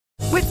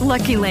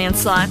Lucky Land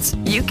Slots,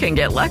 you can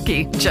get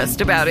lucky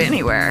just about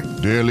anywhere.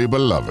 Dearly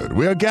beloved,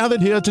 we are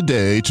gathered here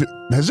today to...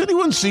 Has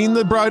anyone seen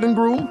the bride and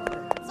groom?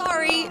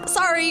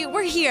 Sorry,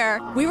 we're here.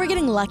 We were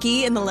getting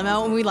lucky in the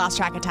limo and we lost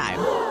track of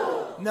time.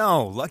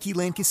 No, Lucky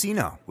Land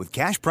Casino, with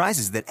cash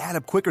prizes that add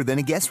up quicker than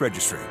a guest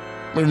registry.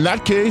 In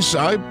that case,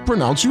 I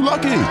pronounce you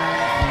lucky.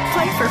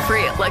 Play for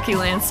free at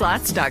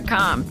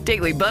LuckyLandSlots.com.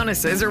 Daily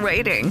bonuses are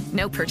waiting.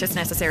 No purchase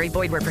necessary.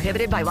 Void where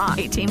prohibited by law.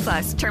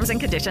 18+. Terms and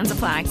conditions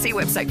apply. See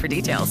website for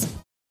details.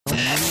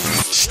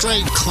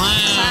 Straight clown.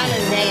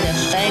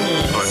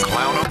 The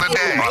clown of the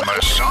day on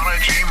the Sana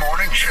G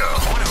Morning Show.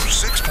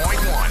 106.1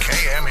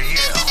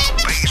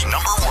 KMEL. Bay's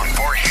 #1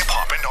 for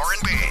hip-hop and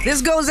R&B.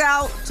 This goes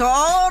out to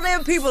all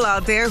them people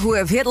out there who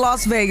have hit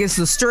Las Vegas,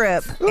 the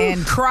Strip,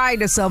 and cried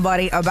to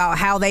somebody about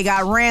how they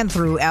got ran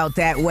through out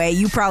that way.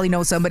 You probably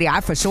know somebody,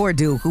 I for sure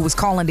do, who was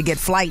calling to get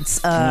flights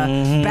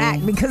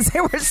back because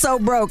they were so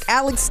broke.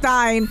 Alex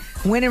Stein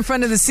went in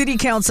front of the city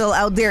council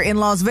out there in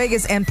Las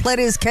Vegas and pled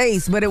his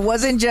case, but it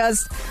wasn't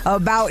just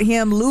about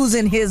him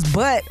losing his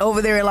butt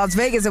over there in Las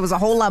Vegas. There was a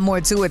whole lot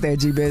more to it there,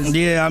 G-Biz.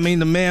 Yeah, I mean,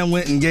 the man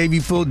went and gave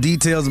you full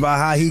details about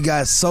how he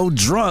got so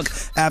drunk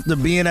after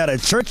being at a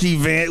church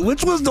event,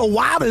 which was the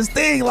wildest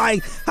thing.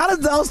 Like, how does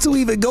those two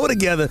even go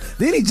together?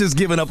 Then he's just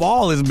giving up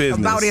all his business.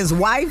 About his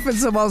wife and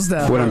some other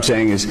stuff. What I'm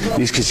saying is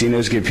these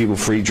casinos give people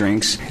free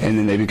drinks, and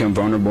then they become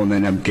vulnerable and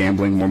then end up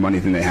gambling more money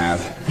than they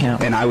have. Yeah.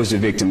 And I was a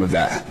victim of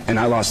that, and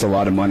I lost a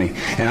lot of money.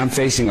 And I'm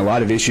facing a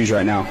lot of issues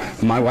right now.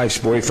 My wife's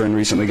boyfriend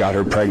recently got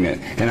her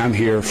pregnant, and I'm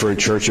here for a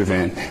church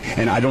event,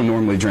 and I don't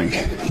normally drink,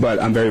 but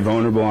I'm very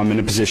vulnerable. I'm in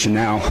a position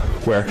now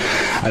where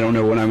I don't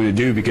know what I'm going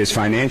to do because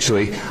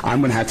financially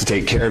I'm going to have to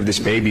take care of this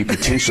baby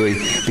potentially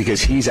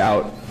because he's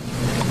out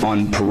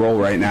on parole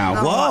right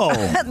now. Whoa.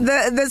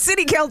 The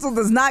city council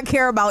does not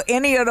care about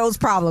any of those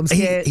problems,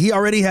 kid. He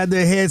already had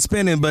their head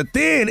spinning, but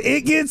then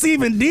it gets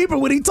even deeper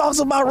when he talks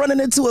about running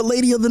into a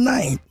lady of the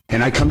night.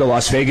 And I come to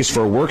Las Vegas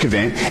for a work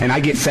event, and I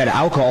get fed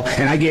alcohol,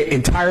 and I get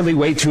entirely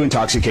way too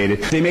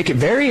intoxicated. They make it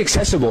very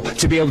accessible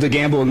to be able to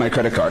gamble with my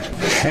credit card.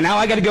 And now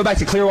I got to go back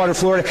to Clearwater,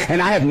 Florida,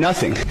 and I have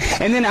nothing.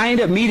 And then I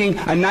end up meeting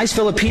a nice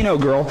Filipino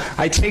girl.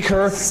 I take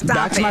her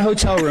back to my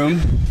hotel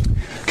room.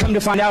 Come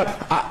to find out,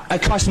 I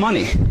cost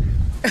money.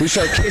 We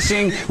start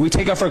kissing. We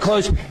take off our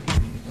clothes.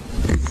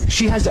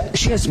 She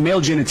has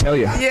male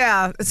genitalia.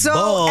 Yeah.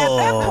 So at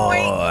that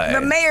point, the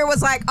mayor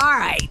was like, all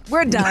right,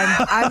 we're done.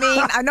 I mean,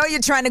 I know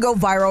you're trying to go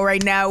viral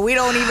right now. We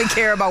don't even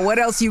care about what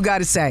else you got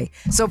to say.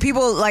 So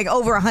people, like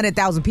over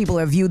 100,000 people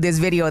have viewed this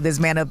video of this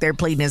man up there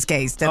pleading his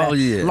case to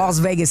the Las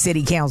Vegas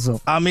City Council.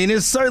 I mean,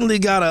 it's certainly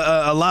got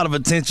a lot of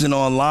attention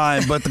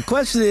online. But the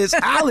question is,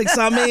 Alex,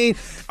 I mean,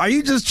 are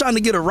you just trying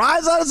to get a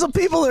rise out of some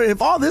people? Or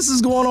if all this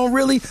is going on,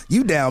 really,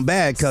 you down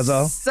bad,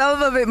 cuzzo.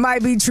 Some of it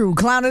might be true.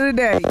 Clown of the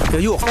day. Yo,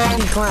 you a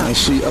fucking clown. I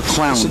see a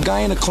clown. It's a guy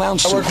in a clown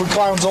suit. I work with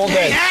clowns all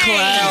day. Hey,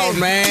 clown,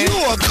 man.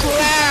 You a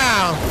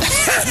clown.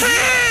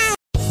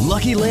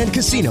 Lucky Land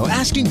Casino,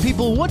 asking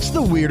people, what's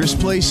the weirdest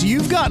place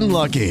you've gotten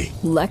lucky?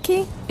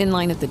 Lucky? In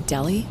line at the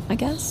deli, I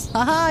guess?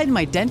 Aha, in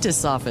my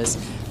dentist's office.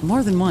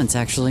 More than once,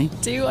 actually.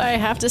 Do I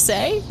have to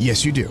say?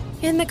 Yes, you do.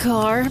 In the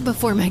car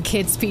before my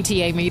kids'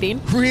 PTA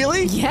meeting.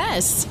 Really?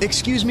 Yes.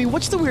 Excuse me,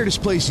 what's the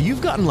weirdest place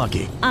you've gotten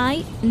lucky?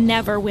 I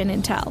never win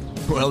and tell.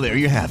 Well, there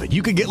you have it.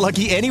 You can get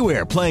lucky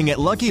anywhere, playing at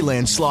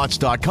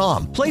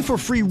LuckyLandSlots.com. Play for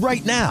free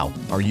right now.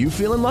 Are you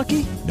feeling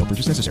lucky? No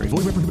purchase necessary.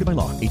 Void where prohibited by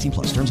law.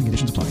 18+. Terms and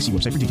conditions apply. See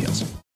website for details.